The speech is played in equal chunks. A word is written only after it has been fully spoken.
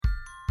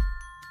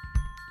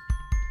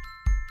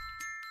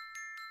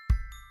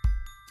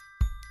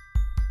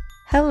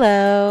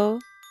Hello.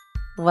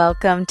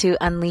 Welcome to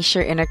Unleash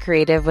Your Inner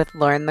Creative with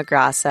Lauren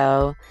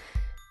LaGrasso,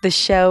 the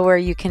show where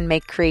you can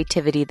make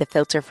creativity the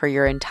filter for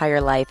your entire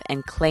life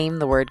and claim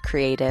the word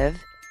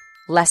creative,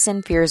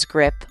 lessen fear's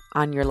grip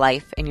on your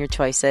life and your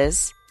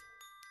choices,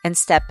 and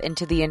step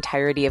into the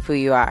entirety of who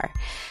you are.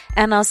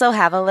 And also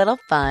have a little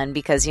fun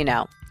because,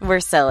 we're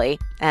silly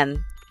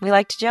and we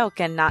like to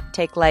joke and not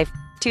take life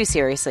too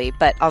seriously,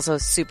 but also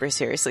super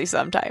seriously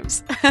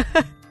sometimes.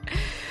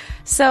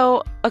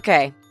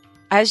 Okay.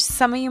 As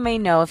some of you may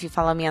know, if you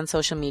follow me on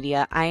social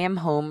media, I am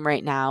home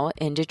right now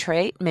in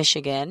Detroit,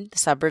 Michigan, the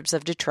suburbs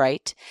of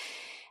Detroit.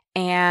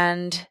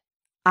 And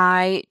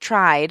I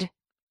tried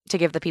to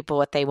give the people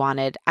what they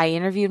wanted. I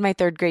interviewed my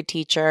third grade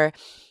teacher.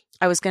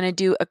 I was going to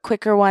do a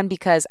quicker one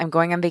because I'm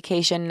going on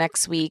vacation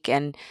next week.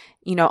 And,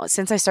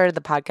 since I started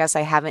the podcast,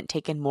 I haven't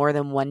taken more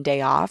than one day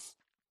off.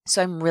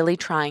 So I'm really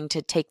trying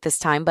to take this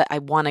time, but I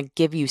want to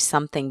give you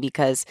something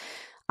because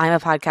I'm a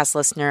podcast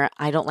listener.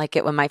 I don't like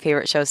it when my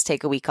favorite shows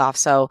take a week off.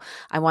 So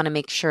I want to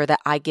make sure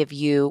that I give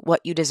you what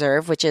you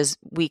deserve, which is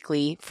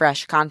weekly,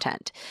 fresh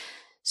content.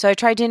 So I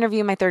tried to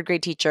interview my third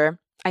grade teacher.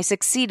 I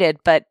succeeded,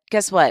 but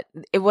guess what?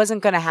 It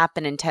wasn't going to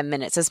happen in 10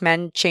 minutes. This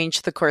man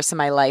changed the course of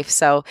my life.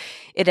 So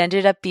it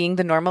ended up being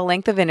the normal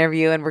length of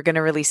interview, and we're going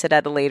to release it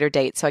at a later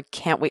date. So I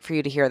can't wait for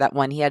you to hear that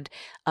one. He had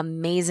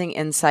amazing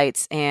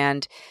insights,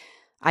 and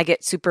I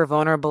get super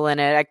vulnerable in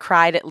it. I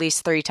cried at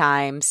least 3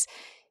 times.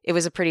 It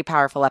was a pretty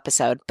powerful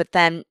episode. But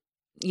then,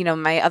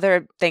 my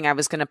other thing I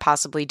was going to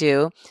possibly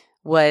do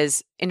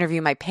was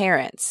interview my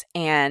parents.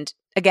 And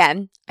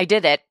again, I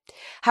did it.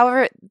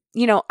 However,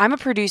 I'm a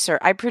producer.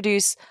 I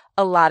produce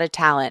a lot of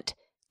talent.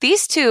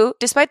 These two,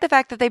 despite the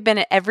fact that they've been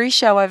at every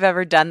show I've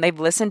ever done, they've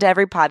listened to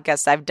every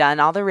podcast I've done,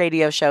 all the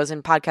radio shows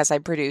and podcasts I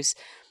produce,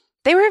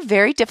 they were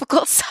very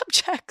difficult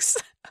subjects.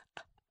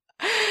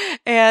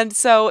 And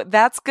so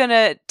that's going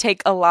to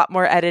take a lot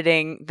more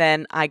editing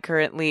than I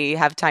currently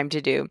have time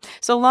to do.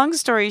 So long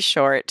story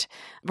short,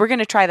 we're going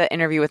to try the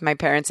interview with my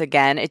parents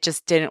again. It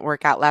just didn't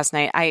work out last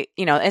night.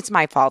 It's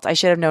my fault. I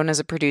should have known as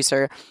a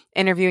producer,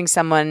 interviewing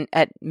someone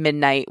at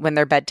midnight when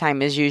their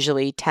bedtime is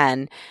usually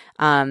 10.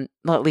 Well,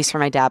 at least for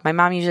my dad. My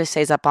mom usually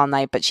stays up all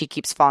night, but she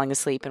keeps falling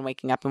asleep and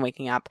waking up and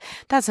waking up.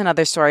 That's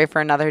another story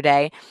for another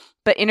day.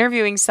 But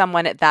interviewing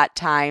someone at that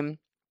time,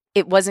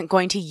 it wasn't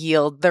going to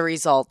yield the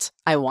result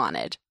I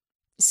wanted.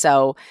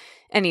 So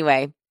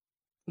anyway,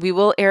 we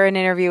will air an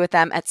interview with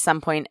them at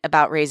some point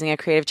about raising a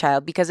creative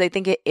child because I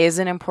think it is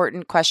an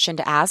important question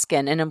to ask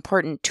and an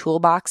important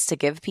toolbox to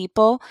give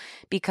people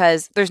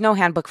because there's no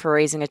handbook for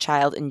raising a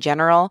child in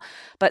general,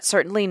 but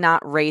certainly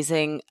not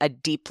raising a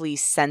deeply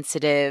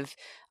sensitive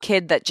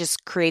kid that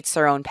just creates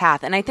their own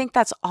path. And I think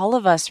that's all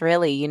of us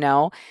really,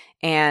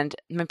 and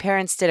my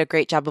parents did a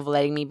great job of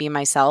letting me be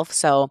myself.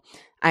 So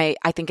I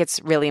think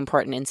it's really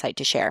important insight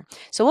to share.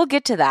 So we'll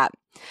get to that.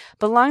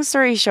 But long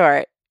story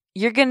short,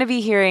 you're going to be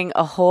hearing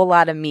a whole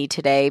lot of me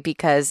today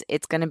because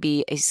it's going to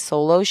be a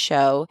solo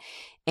show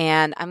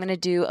and I'm going to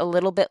do a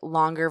little bit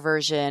longer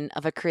version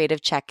of a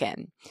creative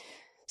check-in.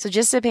 So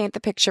just to paint the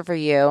picture for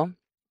you,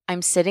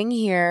 I'm sitting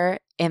here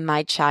in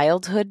my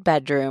childhood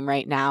bedroom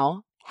right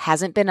now.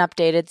 Hasn't been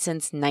updated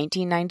since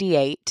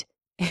 1998.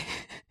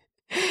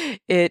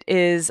 It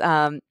is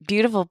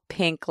beautiful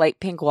pink, light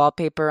pink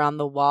wallpaper on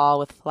the wall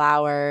with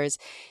flowers.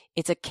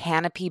 It's a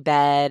canopy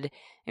bed.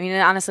 I mean,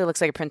 it honestly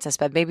looks like a princess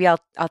bed. Maybe I'll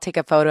take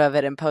a photo of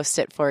it and post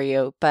it for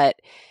you. But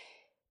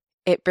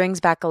it brings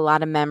back a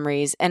lot of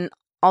memories. And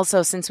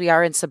also, since we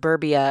are in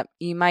suburbia,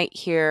 you might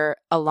hear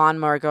a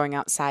lawnmower going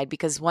outside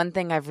because one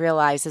thing I've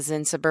realized is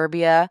in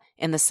suburbia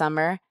in the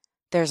summer,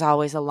 there's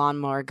always a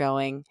lawnmower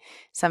going.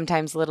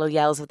 Sometimes little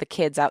yells of the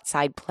kids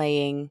outside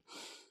playing.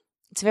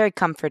 It's very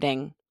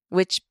comforting.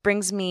 Which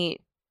brings me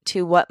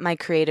to what my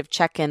creative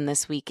check-in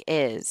this week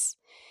is.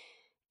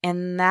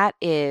 And that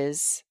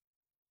is,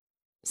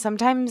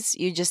 sometimes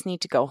you just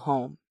need to go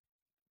home.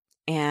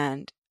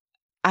 And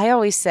I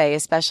always say,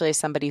 especially as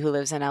somebody who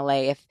lives in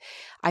LA, if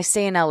I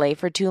stay in LA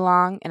for too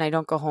long and I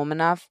don't go home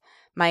enough,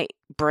 my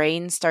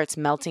brain starts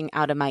melting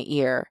out of my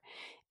ear.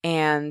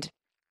 And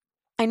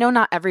I know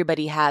not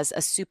everybody has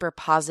a super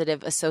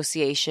positive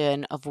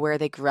association of where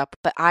they grew up,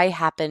 but I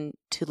happen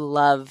to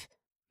love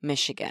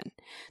Michigan,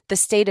 the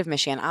state of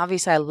Michigan.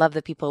 Obviously, I love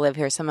the people who live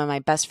here. Some of my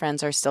best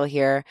friends are still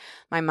here.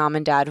 My mom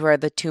and dad, who are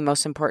the 2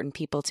 most important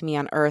people to me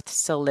on earth,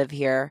 still live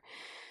here.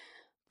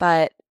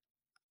 But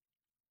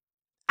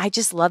I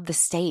just love the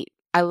state.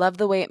 I love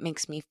the way it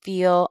makes me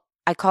feel.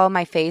 I call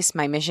my face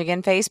my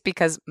Michigan face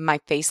because my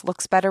face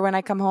looks better when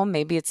I come home.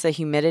 Maybe it's the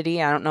humidity.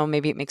 I don't know.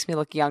 Maybe it makes me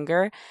look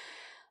younger.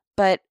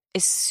 But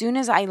as soon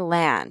as I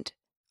land,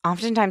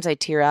 oftentimes I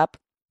tear up.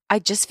 I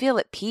just feel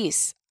at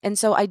peace. And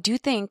so I do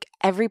think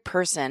every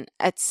person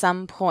at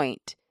some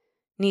point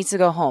needs to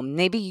go home.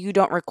 Maybe you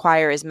don't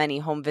require as many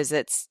home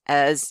visits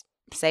as,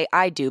 say,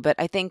 I do, but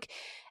I think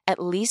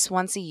at least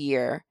once a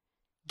year,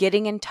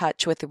 getting in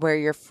touch with where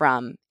you're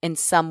from in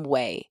some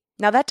way.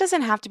 Now, that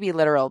doesn't have to be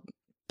literal,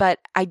 but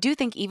I do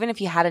think even if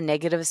you had a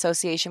negative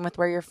association with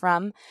where you're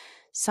from,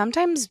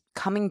 sometimes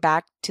coming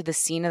back to the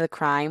scene of the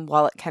crime,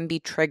 while it can be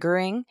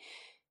triggering,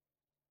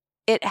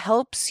 it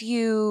helps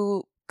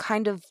you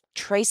kind of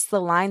trace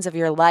the lines of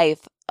your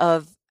life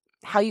of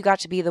how you got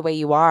to be the way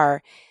you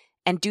are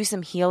and do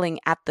some healing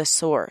at the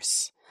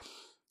source.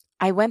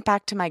 I went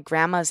back to my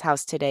grandma's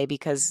house today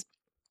because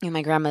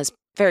my grandma's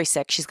very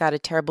sick. She's got a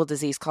terrible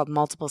disease called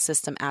multiple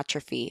system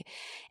atrophy,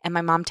 and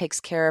my mom takes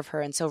care of her.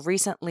 And so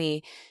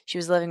recently she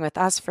was living with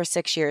us for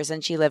 6 years,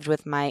 and she lived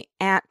with my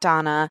Aunt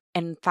Donna.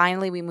 And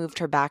finally we moved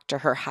her back to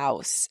her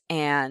house,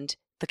 and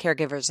the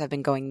caregivers have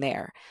been going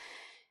there.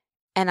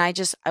 And I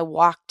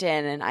walked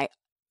in and I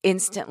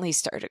instantly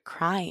started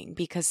crying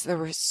because there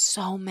were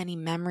so many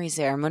memories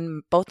there. And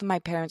when both of my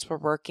parents were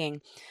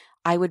working,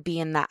 I would be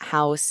in that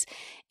house,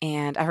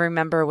 and I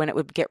remember when it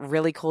would get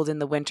really cold in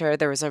the winter,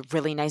 there was a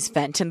really nice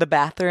vent in the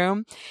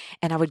bathroom,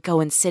 and I would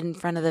go and sit in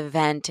front of the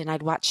vent, and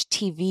I'd watch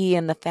TV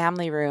in the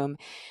family room,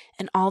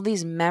 and all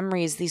these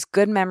memories, these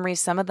good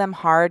memories, some of them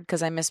hard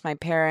because I missed my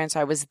parents,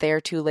 I was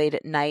there too late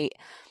at night,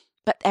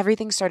 but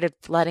everything started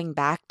flooding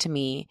back to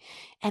me,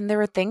 and there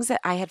were things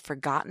that I had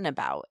forgotten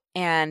about,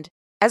 and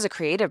as a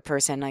creative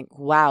person, like,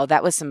 wow,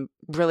 that was some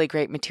really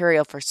great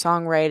material for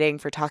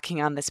songwriting, for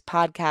talking on this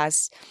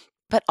podcast.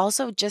 But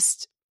also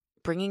just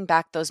bringing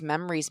back those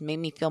memories made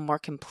me feel more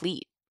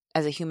complete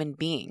as a human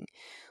being.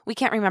 We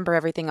can't remember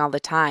everything all the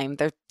time.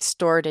 They're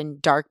stored in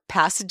dark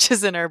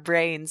passages in our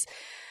brains.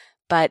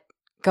 But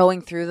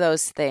going through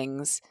those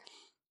things,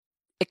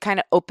 it kind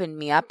of opened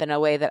me up in a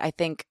way that I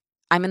think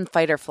I'm in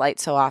fight or flight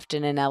so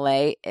often in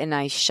LA, and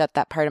I shut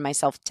that part of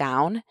myself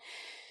down.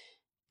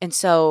 And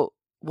so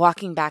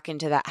walking back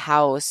into that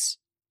house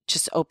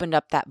just opened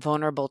up that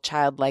vulnerable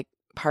childlike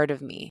part of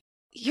me.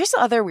 Here's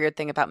the other weird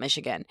thing about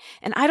Michigan.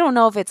 And I don't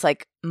know if it's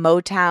like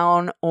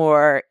Motown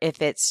or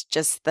if it's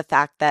just the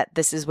fact that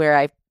this is where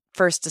I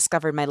first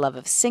discovered my love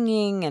of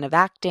singing and of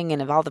acting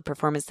and of all the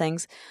performance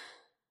things.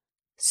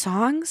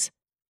 Songs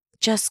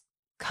just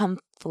come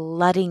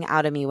flooding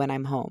out of me when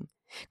I'm home.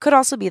 Could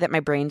also be that my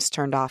brain's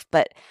turned off,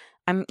 but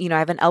I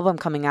have an album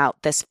coming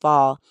out this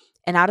fall,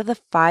 and out of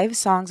the 5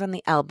 songs on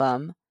the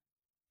album,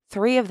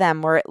 3 of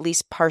them were at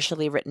least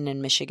partially written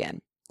in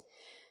Michigan.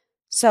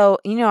 So,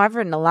 I've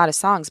written a lot of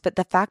songs, but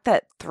the fact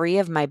that 3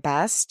 of my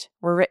best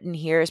were written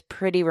here is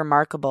pretty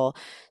remarkable.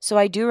 So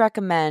I do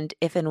recommend,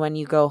 if and when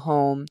you go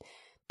home,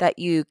 that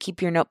you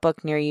keep your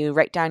notebook near you,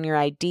 write down your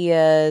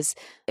ideas.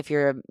 If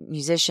you're a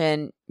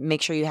musician,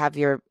 make sure you have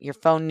your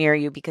phone near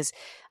you, because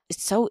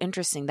it's so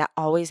interesting. That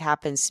always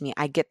happens to me.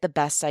 I get the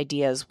best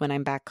ideas when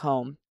I'm back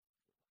home.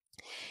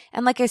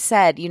 And like I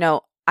said,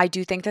 I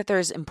do think that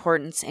there's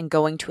importance in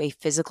going to a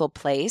physical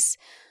place.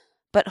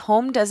 But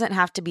home doesn't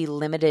have to be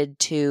limited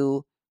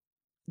to,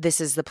 this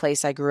is the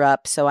place I grew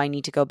up, so I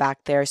need to go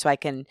back there so I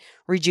can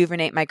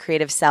rejuvenate my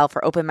creative self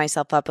or open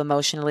myself up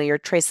emotionally or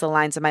trace the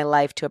lines of my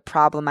life to a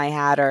problem I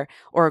had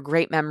or a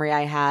great memory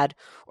I had,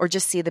 or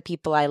just see the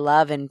people I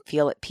love and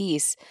feel at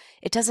peace.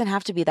 It doesn't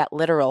have to be that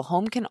literal.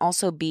 Home can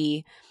also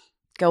be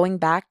going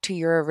back to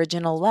your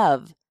original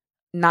love.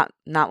 Not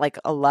like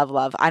a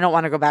love. I don't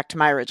want to go back to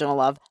my original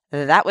love.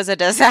 That was a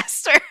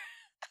disaster.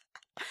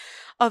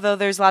 Although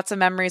there's lots of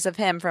memories of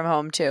him from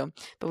home too,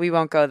 but we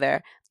won't go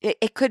there.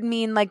 It could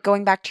mean like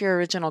going back to your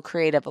original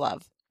creative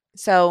love.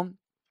 So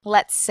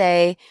let's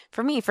say,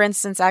 for me, for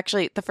instance,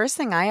 actually, the first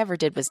thing I ever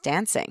did was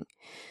dancing.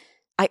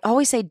 I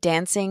always say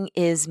dancing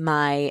is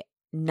my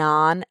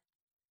what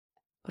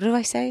do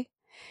I say?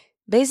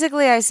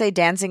 Basically, I say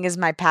dancing is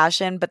my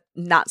passion, but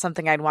not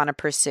something I'd want to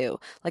pursue.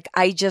 Like,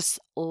 I just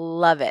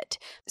love it.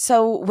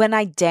 So when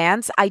I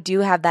dance, I do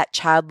have that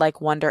childlike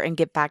wonder and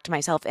get back to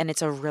myself, and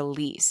it's a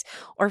release.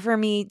 Or for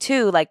me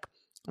too, like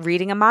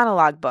reading a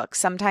monologue book,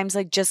 sometimes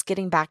like just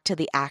getting back to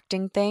the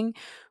acting thing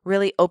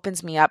really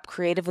opens me up,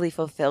 creatively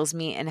fulfills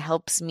me, and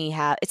helps me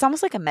it's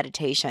almost like a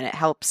meditation. It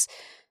helps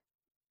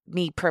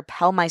me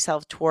propel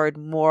myself toward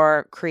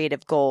more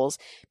creative goals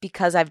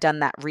because I've done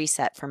that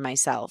reset for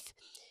myself.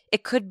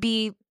 It could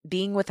be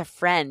being with a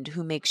friend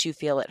who makes you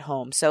feel at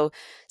home. So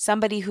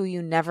somebody who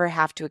you never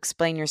have to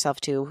explain yourself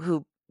to,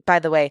 who, by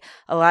the way,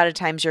 a lot of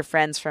times your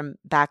friends from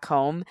back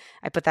home,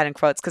 I put that in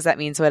quotes because that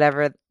means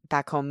whatever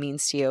back home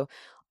means to you,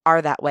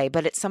 are that way.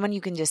 But it's someone you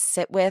can just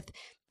sit with,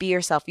 be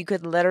yourself. You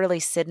could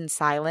literally sit in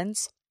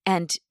silence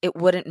and it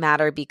wouldn't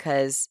matter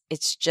because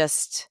it's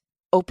just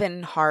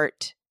open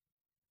heart.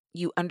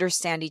 You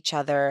understand each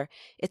other.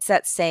 It's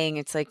that saying,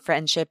 it's like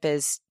friendship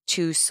is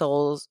 2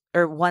 souls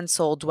or 1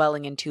 soul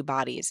dwelling in 2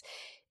 bodies.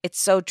 It's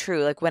so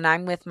true. Like when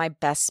I'm with my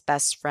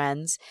best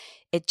friends,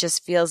 it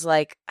just feels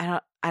like I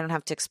don't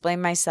have to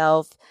explain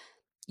myself.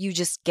 You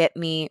just get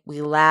me.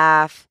 We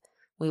laugh,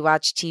 we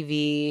watch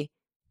TV,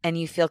 and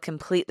you feel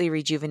completely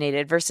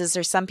rejuvenated. Versus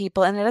there's some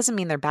people, and it doesn't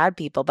mean they're bad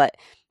people, but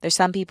there's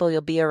some people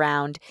you'll be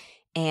around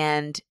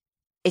and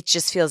it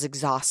just feels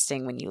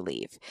exhausting when you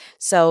leave.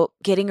 So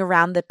getting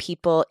around the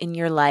people in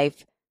your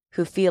life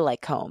who feel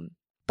like home.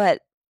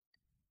 But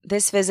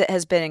this visit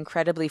has been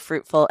incredibly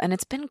fruitful, and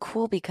it's been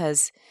cool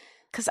because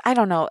I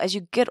don't know, as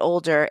you get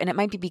older, and it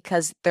might be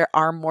because there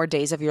are more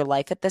days of your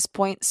life at this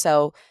point,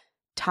 so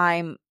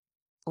time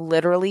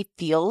literally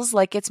feels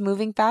like it's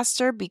moving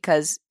faster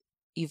because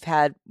you've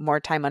had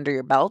more time under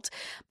your belt.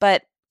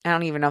 But I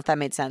don't even know if that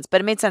made sense,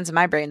 but it made sense in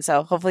my brain.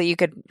 So hopefully you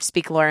could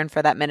speak Lauren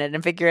for that minute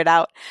and figure it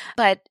out.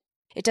 But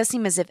it does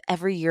seem as if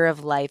every year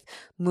of life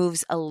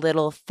moves a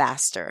little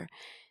faster.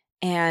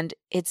 And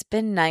it's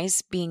been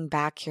nice being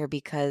back here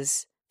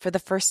because for the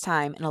first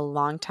time in a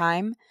long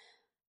time,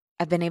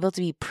 I've been able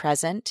to be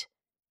present.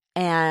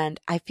 And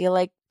I feel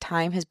like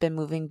time has been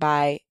moving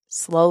by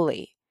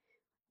slowly,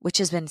 which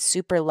has been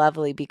super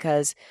lovely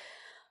because,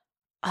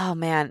 oh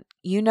man,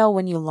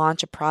 when you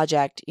launch a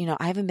project,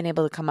 I haven't been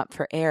able to come up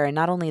for air. And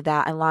not only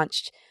that, I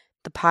launched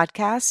the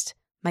podcast,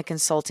 my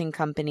consulting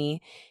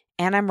company,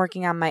 and I'm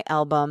working on my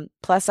album.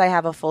 Plus I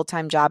have a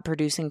full-time job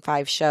producing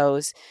 5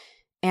 shows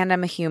and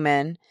I'm a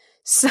human.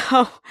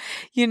 So,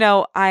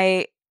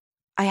 I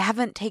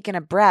haven't taken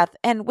a breath,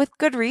 and with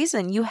good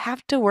reason. You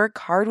have to work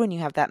hard when you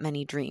have that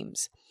many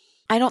dreams.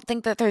 I don't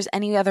think that there's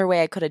any other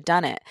way I could have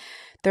done it.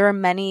 There are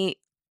many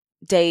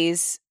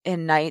days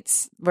and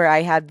nights where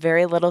I had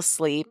very little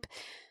sleep,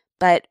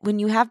 but when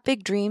you have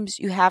big dreams,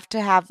 you have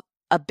to have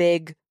a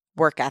big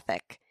work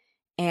ethic.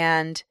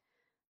 And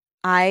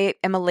I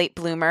am a late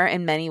bloomer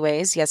in many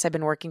ways. Yes, I've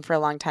been working for a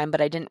long time,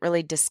 but I didn't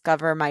really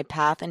discover my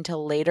path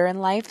until later in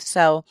life.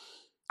 So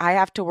I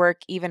have to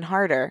work even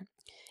harder.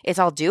 It's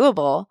all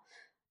doable,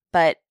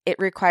 but it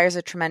requires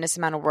a tremendous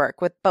amount of work.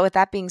 But with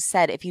that being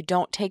said, if you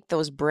don't take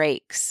those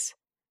breaks,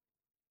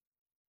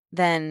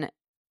 then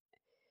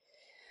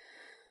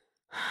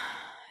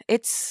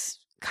it's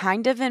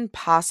kind of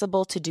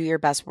impossible to do your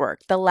best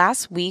work. The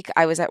last week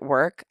I was at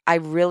work, I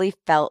really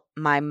felt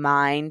my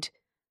mind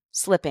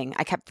slipping.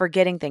 I kept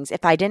forgetting things.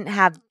 If I didn't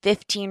have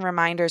 15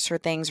 reminders for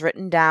things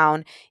written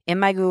down in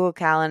my Google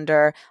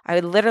Calendar, I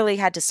literally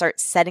had to start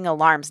setting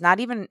alarms. Not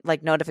even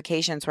like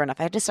notifications were enough.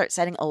 I had to start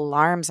setting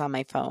alarms on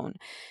my phone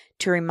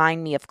to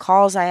remind me of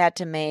calls I had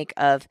to make,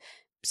 of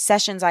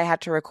sessions I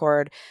had to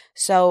record.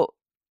 So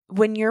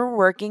when you're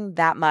working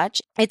that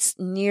much, it's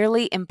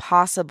nearly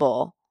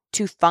impossible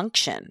to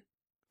function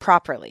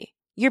properly.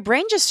 Your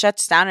brain just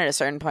shuts down at a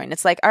certain point.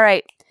 It's like, all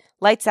right,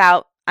 lights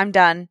out. I'm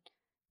done.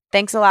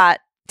 Thanks a lot.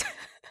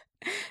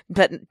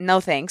 But no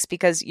thanks,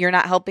 because you're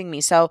not helping me.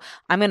 So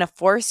I'm going to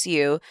force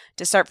you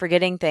to start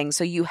forgetting things.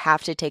 So you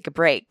have to take a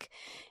break.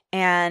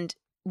 And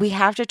we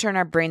have to turn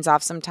our brains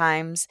off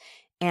sometimes.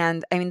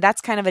 And I mean,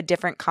 that's kind of a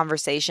different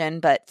conversation.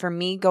 But for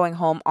me, going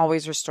home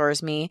always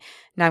restores me.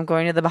 Now I'm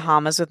going to the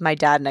Bahamas with my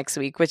dad next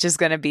week, which is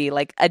going to be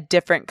like a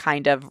different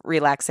kind of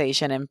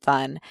relaxation and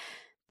fun.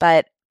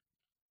 But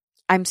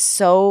I'm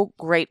so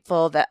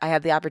grateful that I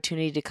have the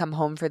opportunity to come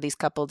home for these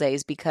couple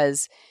days,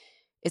 because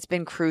it's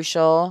been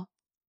crucial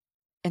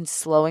in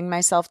slowing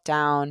myself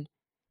down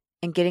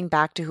and getting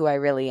back to who I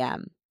really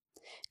am.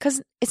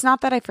 Because it's not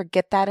that I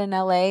forget that in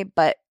LA,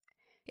 but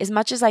as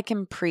much as I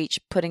can preach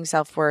putting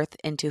self-worth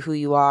into who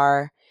you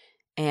are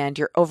and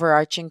your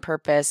overarching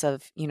purpose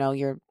of,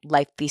 your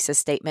life thesis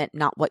statement,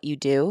 not what you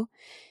do,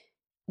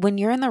 when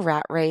you're in the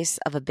rat race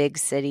of a big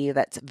city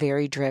that's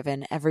very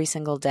driven every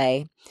single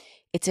day,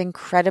 it's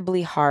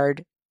incredibly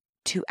hard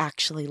to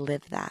actually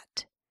live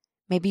that.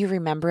 Maybe you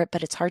remember it,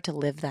 but it's hard to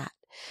live that.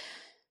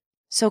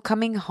 So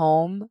coming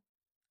home,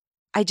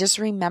 I just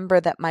remember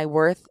that my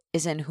worth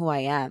is in who I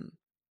am.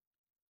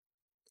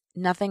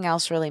 Nothing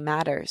else really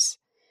matters.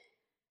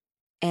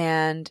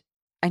 And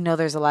I know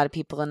there's a lot of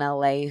people in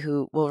LA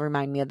who will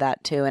remind me of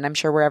that too. And I'm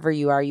sure wherever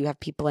you are, you have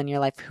people in your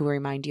life who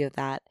remind you of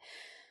that.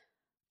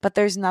 But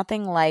there's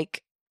nothing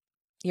like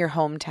your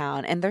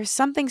hometown. And there's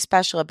something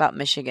special about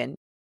Michigan.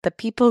 The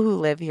people who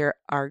live here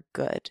are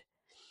good.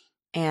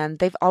 And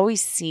they've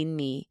always seen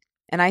me,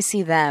 and I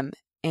see them.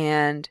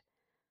 And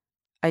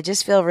I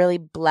just feel really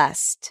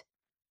blessed.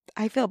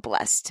 I feel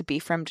blessed to be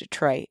from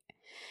Detroit.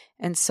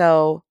 And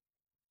so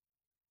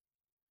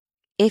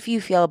if you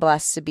feel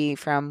blessed to be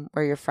from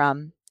where you're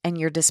from and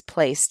you're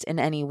displaced in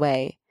any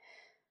way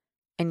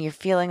and you're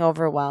feeling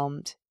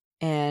overwhelmed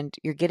and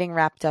you're getting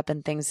wrapped up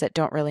in things that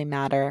don't really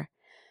matter,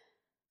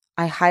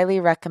 I highly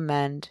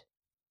recommend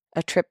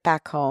a trip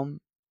back home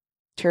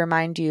to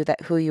remind you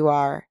that who you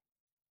are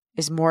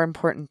is more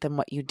important than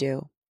what you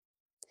do.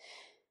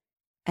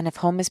 And if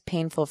home is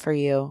painful for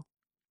you,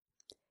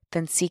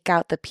 then seek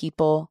out the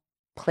people,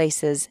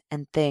 places,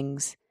 and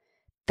things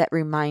that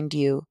remind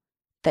you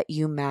that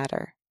you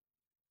matter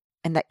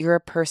and that you're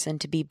a person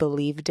to be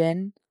believed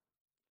in,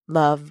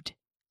 loved,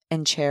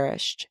 and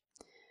cherished.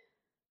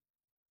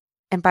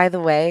 And by the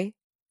way,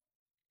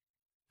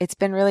 it's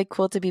been really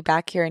cool to be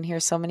back here and hear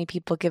so many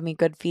people give me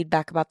good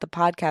feedback about the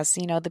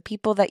podcast. The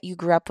people that you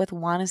grew up with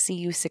want to see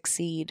you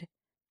succeed.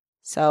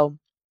 So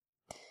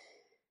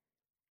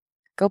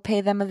go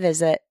pay them a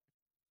visit,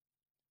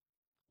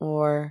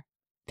 or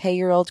pay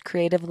your old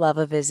creative love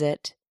a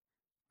visit,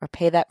 or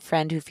pay that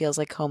friend who feels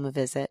like home a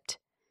visit.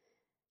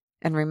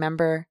 And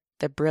remember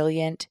the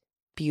brilliant,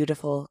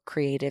 beautiful,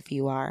 creative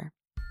you are.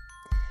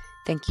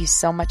 Thank you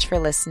so much for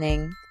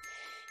listening.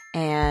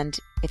 And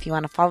if you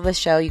want to follow the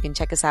show, you can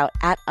check us out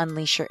at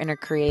Unleash Your Inner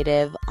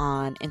Creative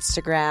on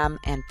Instagram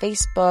and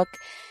Facebook,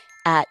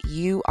 at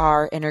You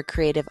Are Inner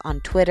Creative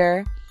on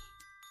Twitter.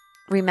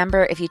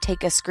 Remember, if you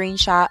take a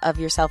screenshot of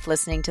yourself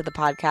listening to the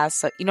podcast,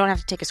 so you don't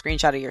have to take a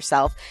screenshot of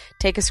yourself,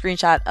 take a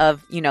screenshot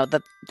of,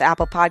 the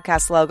Apple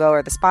Podcast logo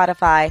or the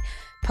Spotify,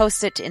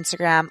 post it to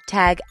Instagram,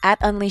 tag at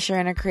Unleash Your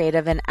Inner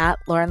Creative and at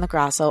Lauren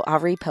LaGrasso.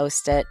 I'll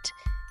repost it.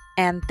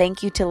 And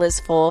thank you to Liz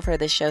Full for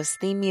the show's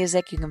theme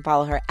music. You can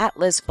follow her at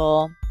Liz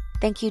Full.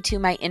 Thank you to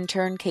my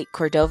intern, Kate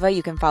Cordova.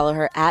 You can follow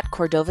her at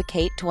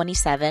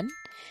CordovaKate27.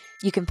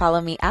 You can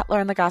follow me at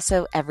Lauren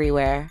LaGrasso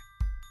everywhere.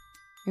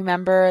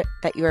 Remember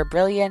that you are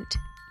brilliant,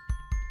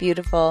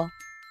 beautiful,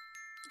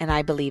 and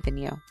I believe in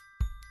you.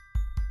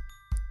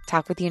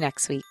 Talk with you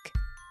next week.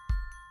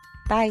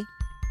 Bye.